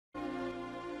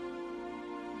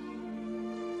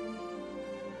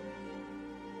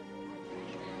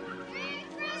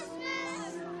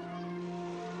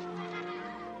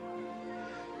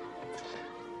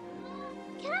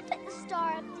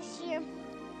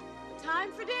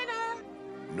Time for dinner.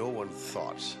 No one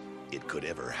thought it could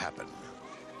ever happen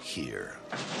here.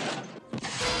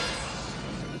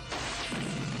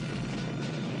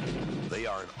 They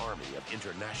are an army of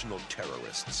international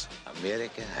terrorists.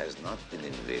 America has not been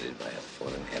invaded by a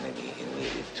foreign enemy in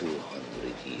nearly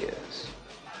 200 years.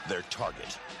 Their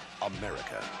target,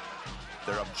 America.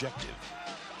 Their objective,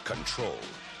 control.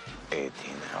 18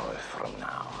 hours from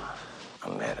now,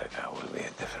 America will be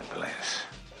a different place.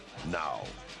 Now,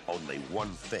 only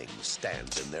one thing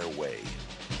stands in their way.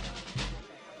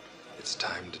 It's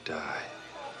time to die.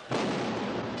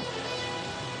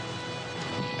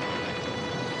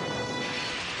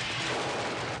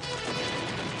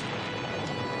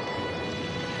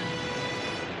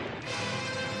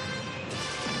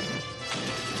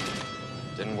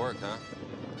 Didn't work, huh?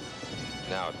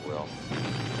 Now it will.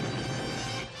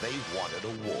 They wanted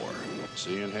a war.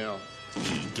 See you in hell.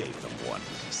 He gave them one.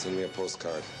 Send me a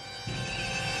postcard.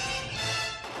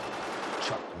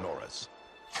 Chuck Norris.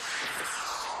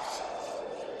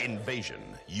 Invasion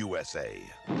USA.